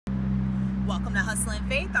Welcome to Hustle and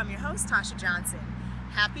Faith. I'm your host, Tasha Johnson.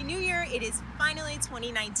 Happy New Year. It is finally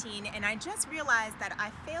 2019, and I just realized that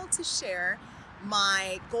I failed to share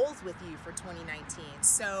my goals with you for 2019.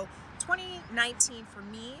 So 2019 for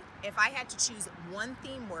me, if I had to choose one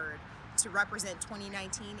theme word to represent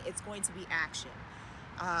 2019, it's going to be action.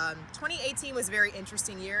 2018 was a very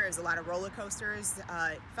interesting year. It was a lot of roller coasters.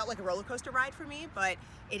 Felt like a roller coaster ride for me, but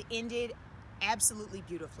it ended absolutely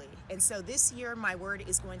beautifully. And so this year, my word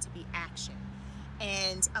is going to be action.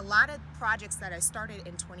 And a lot of projects that I started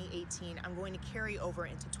in 2018, I'm going to carry over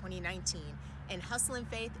into 2019. And Hustle and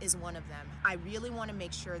Faith is one of them. I really want to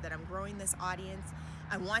make sure that I'm growing this audience.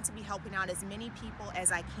 I want to be helping out as many people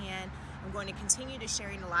as I can. I'm going to continue to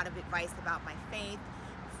sharing a lot of advice about my faith,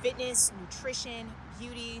 fitness, nutrition,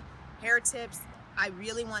 beauty, hair tips. I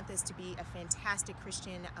really want this to be a fantastic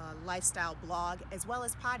Christian lifestyle blog as well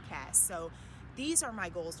as podcast. So these are my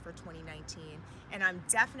goals for 2019, and I'm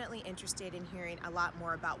definitely interested in hearing a lot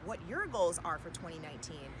more about what your goals are for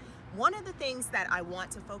 2019. One of the things that I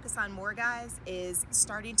want to focus on more, guys, is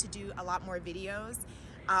starting to do a lot more videos.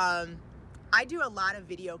 I do a lot of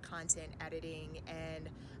video content editing and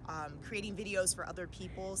creating videos for other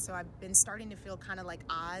people. So I've been starting to feel kind of like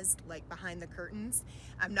Oz, like behind the curtains.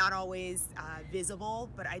 I'm not always visible,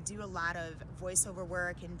 but I do a lot of voiceover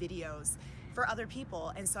work and videos for other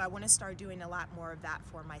people. And so I want to start doing a lot more of that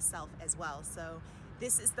for myself as well. So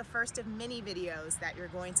this is the first of many videos that you're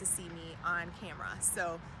going to see me on camera.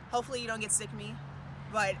 So hopefully you don't get sick of me,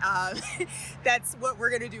 but that's what we're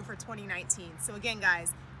going to do for 2019. So again,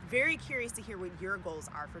 guys, very curious to hear what your goals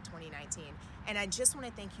are for 2019. And I just want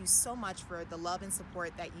to thank you so much for the love and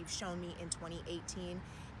support that you've shown me in 2018.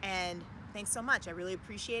 And thanks so much. I really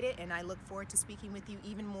appreciate it. And I look forward to speaking with you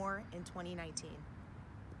even more in 2019.